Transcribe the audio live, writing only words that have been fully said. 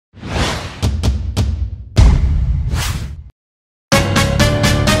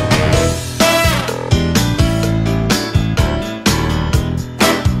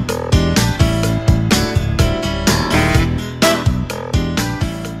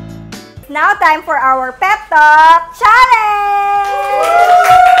now time for our Pep Talk Challenge!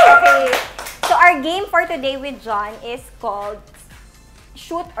 Okay, so our game for today with John is called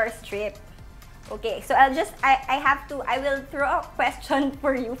Shoot or Strip. Okay, so I will throw a question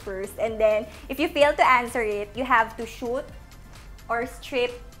for you first, and then if you fail to answer it, you have to shoot or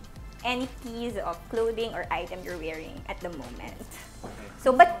strip any piece of clothing or item you're wearing at the moment.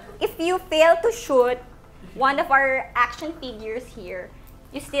 So, but if you fail to shoot one of our action figures here,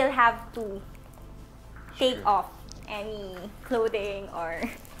 you still have to take off any clothing or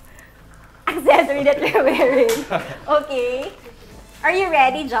accessory that you're wearing. Okay? Are you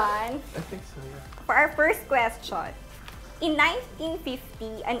ready, John? I think so, yeah. For our first question, in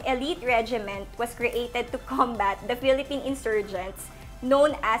 1950, an elite regiment was created to combat the Philippine insurgents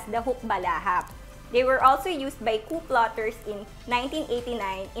known as the Hukbalahap. They were also used by coup plotters in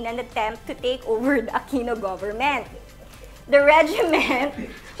 1989 in an attempt to take over the Aquino government. The regiment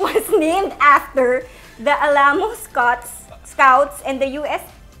was named after the Alamo Scouts and the U.S.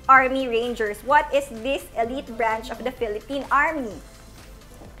 Army Rangers. What is this elite branch of the Philippine Army?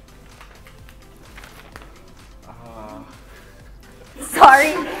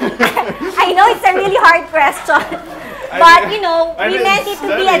 Sorry. I know it's a really hard question. But you know,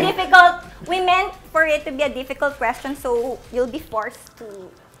 we meant for it to be a difficult question, so you'll be forced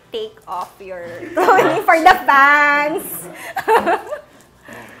to take off your clothing for the fans.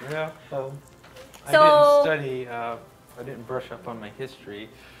 Yeah, I didn't study, I didn't brush up on my history.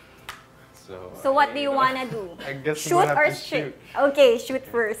 So what do you want to do? I guess shoot or strip? Okay, shoot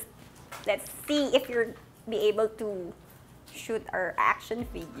first. Let's see if you'll be able to shoot our action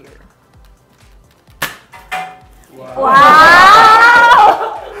figure.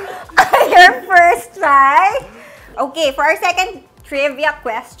 Wow! Your first try? Okay, for our second trivia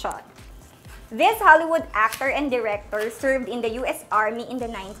question. This Hollywood actor and director served in the U.S. Army in the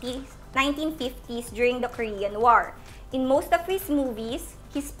 1950s during the Korean War. In most of his movies,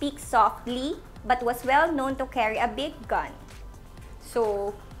 he speaks softly but was well known to carry a big gun.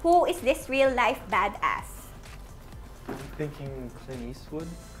 So, who is this real-life badass? I'm thinking Clint Eastwood.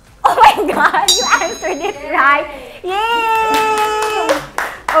 Oh my God! You answered it right! Yay!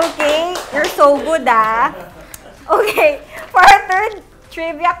 Okay, you're so good, ah. Okay, for our third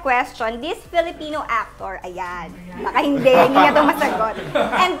trivia question, this Filipino actor, ayan, baka hindi niya ito masagot,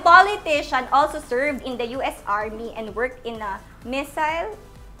 and politician also served in the U.S. Army and worked in a missile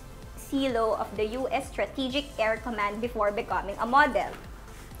silo of the U.S. Strategic Air Command before becoming a model.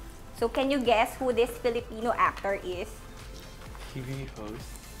 So, can you guess who this Filipino actor is? TV host.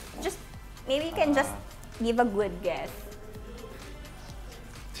 Maybe you can just give a good guess.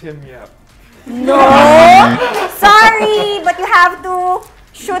 Tim Yap. No! Sorry! But you have to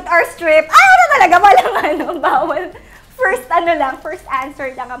shoot or strip. Ano talaga? Walang bawal. First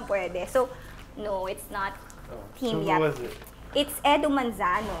answer lang ang pwede. So, no, it's not Tim Yap. So who was it? It's Edu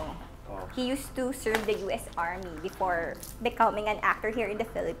Manzano. Oh. He used to serve the U.S. Army before becoming an actor here in the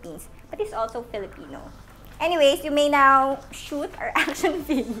Philippines. But he's also Filipino. Anyways, you may now shoot our action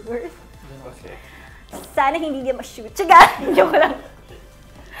figures. Okay. Sana hindi niya ma-shoot. Tsaga! Joke lang.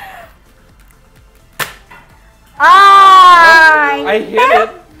 Ay! I hit it.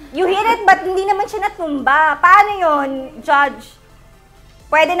 You hit it, but hindi naman siya natumba. Paano yun, Judge?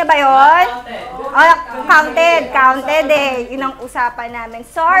 Pwede na ba yun? Counted. Counted eh. Yun ang usapan namin.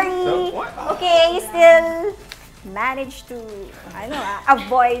 Sorry. Okay, you still managed to,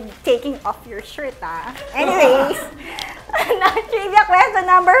 avoid taking off your shirt, Anyways, trivia question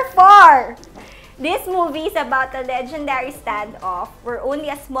number 4. This movie is about a legendary standoff where only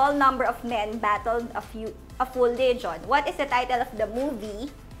a small number of men battled a full legion. What is the title of the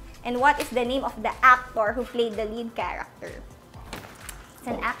movie? And what is the name of the actor who played the lead character? It's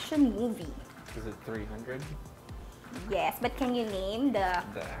an action movie. Is it 300? Yes, but can you name the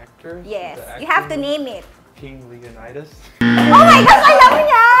actor? Yes, the actor? You have to name it. King Leonidas. Oh my gosh, alam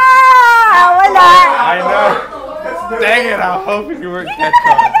niya! Wala! I know! Dang it, I was hoping you were catch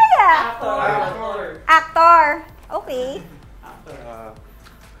on. Actor. Okay. What's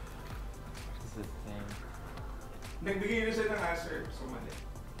his name? Nagbigay na siya ng answer, so mali.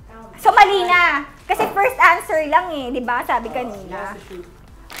 So mali na. Kasi first answer lang eh, di ba? Sabi kanina.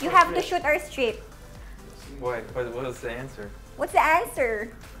 You have to shoot or strip. What was the answer? What's the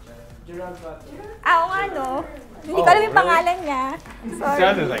answer? Gerard Butler. Oo nga, no? Hindi ko alam yung pangalan niya. Sorry.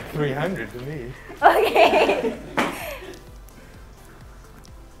 Sounded like 300 to me. Okay.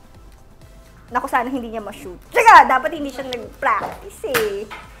 Naku, sana hindi niya ma-shoot. Tsaka, dapat hindi siya nag-practice eh.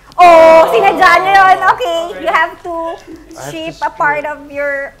 Oh, sinadya niya yun. Okay, you have to strip a part of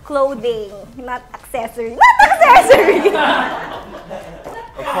your clothing, not accessory. Not accessory!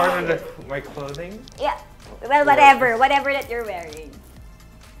 part of my clothing? Yeah. Well, whatever that you're wearing.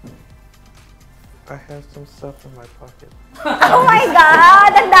 I have some stuff in my pocket. Oh my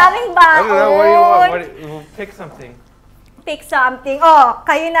God! Ang daming I don't know, what do you want? Pick something. Pick something. Oh,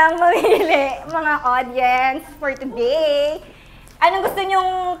 kayo na ang mamili, mga audience, for today. Anong gusto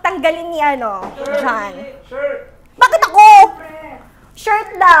nyong tanggalin ni John? Shirt! Bakit ako?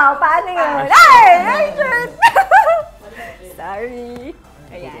 Shirt daw. Paano yun? Ay, shirt! Sorry.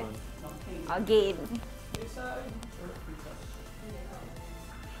 Ayan. Again.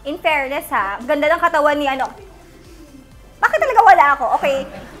 In fairness ha, ganda ng katawan ni Bakit talaga wala ako? Okay.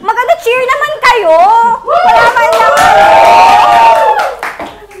 Cheer naman kayo! Wala man lang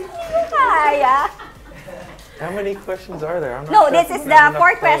kaya. How many questions are there? I'm not No, sure this if is we the have enough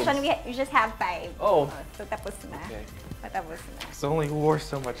fourth clothes. question. We just have 5. Oh. So tapos na. Okay. Patapos na. So only who wore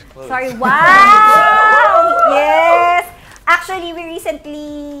so much clothes. Sorry, wow! Yes! Actually, we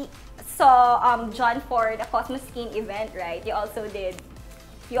recently saw John for the Cosmos Skin event, right? You also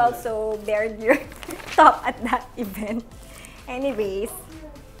bared your top at that event. Anyways.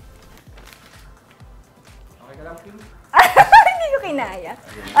 Okay ka lang, Kim? Hindi ko kinaya.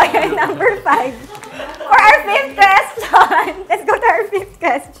 Okay, number 5. For our 5th question, let's go to our 5th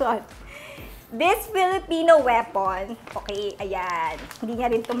question. This Filipino weapon, okay, ayan, hindi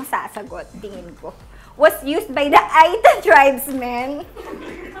niya rin ito masasagot, tingin ko, was used by the Aita tribesmen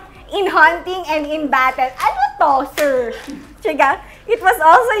in hunting and in battle. Ano to, sir? Chiga? It was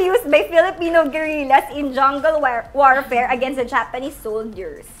also used by Filipino guerrillas in jungle warfare against the Japanese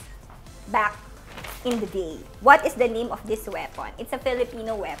soldiers back in the day. What is the name of this weapon? It's a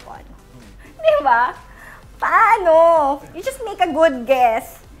Filipino weapon. Di ba? Paano? You just make a good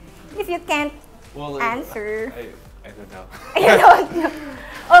guess. If you can't answer. I don't know. I don't know.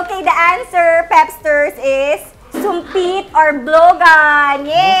 Okay, the answer, Pepsters, is sumpit or blowgun.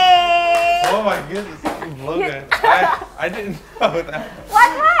 Yay! Oh my goodness, blowgun. I didn't know that.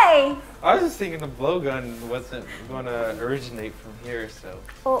 What? Why? I was just thinking the blowgun wasn't going to originate from here, so.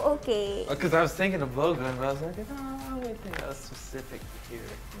 Oh, okay. Because I was thinking of blowgun, but I was like, no, I think that was specific here.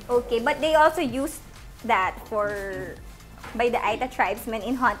 Okay, but they also used that by the Aita tribesmen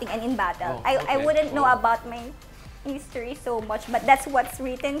in hunting and in battle. Oh, I okay. wouldn't know about my history so much, but that's what's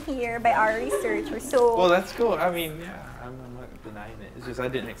written here by our researchers. So. Well, that's cool. I mean, yeah, I'm not denying it. It's just I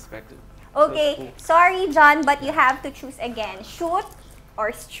didn't expect it. Okay, So cool. sorry, John, but you have to choose again. Shoot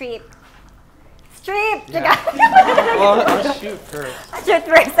or strip? Strip! Yeah. Well, I'll shoot first. Shoot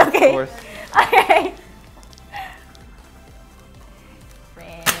first, okay. Of course. Okay.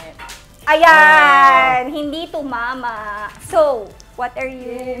 Ayan! Hindi tumama. So, what are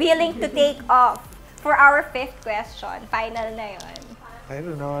you willing to take off for our 5th question? Final na yun. I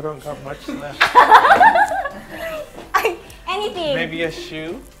don't know. I don't got much left. Ay, anything. Maybe a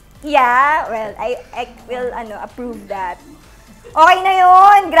shoe? Yeah, well, I will approve that. Okay na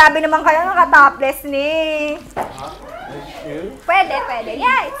yun. Grabe naman kayo, nakatopless ni. A shoe? Pwede.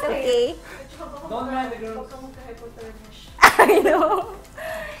 Yeah, it's okay. Don't mind the girls. I know.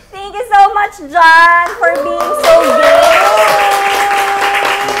 Thank you so much, John, for being so gay.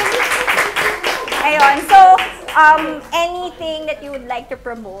 Ayun, so, anything that you would like to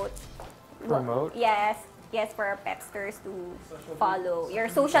promote? Promote? Yes, for our Pepsters to follow your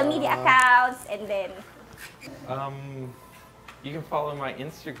social media accounts, and then... You can follow my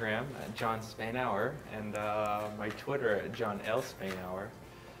Instagram at John Spainhour and my Twitter at John L. Spainhour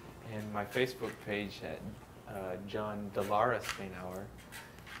and my Facebook page at John Delara Spainhour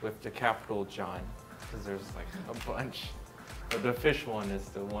with the capital John, because there's like a bunch. But the official one is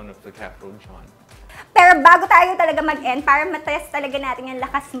the one with the capital John. Pero bago tayo talaga mag-end, para matest talaga natin yung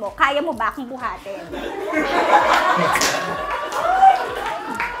lakas mo, kaya mo ba akong buhatin?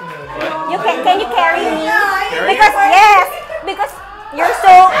 Can you carry me? Because yes, because you're so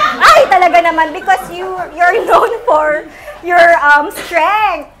talaga naman because you're known for your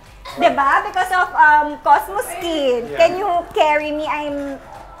strength. 'Di ba? Because of Cosmos Skin. Yeah. Can you carry me? I'm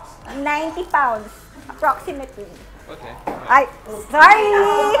 90 pounds approximately. Okay. Ay, sorry.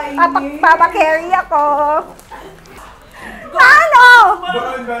 Papa-carry ako. Paano?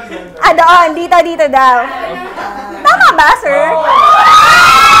 Doon ba? Doon. Dito daw. Tama ba, sir?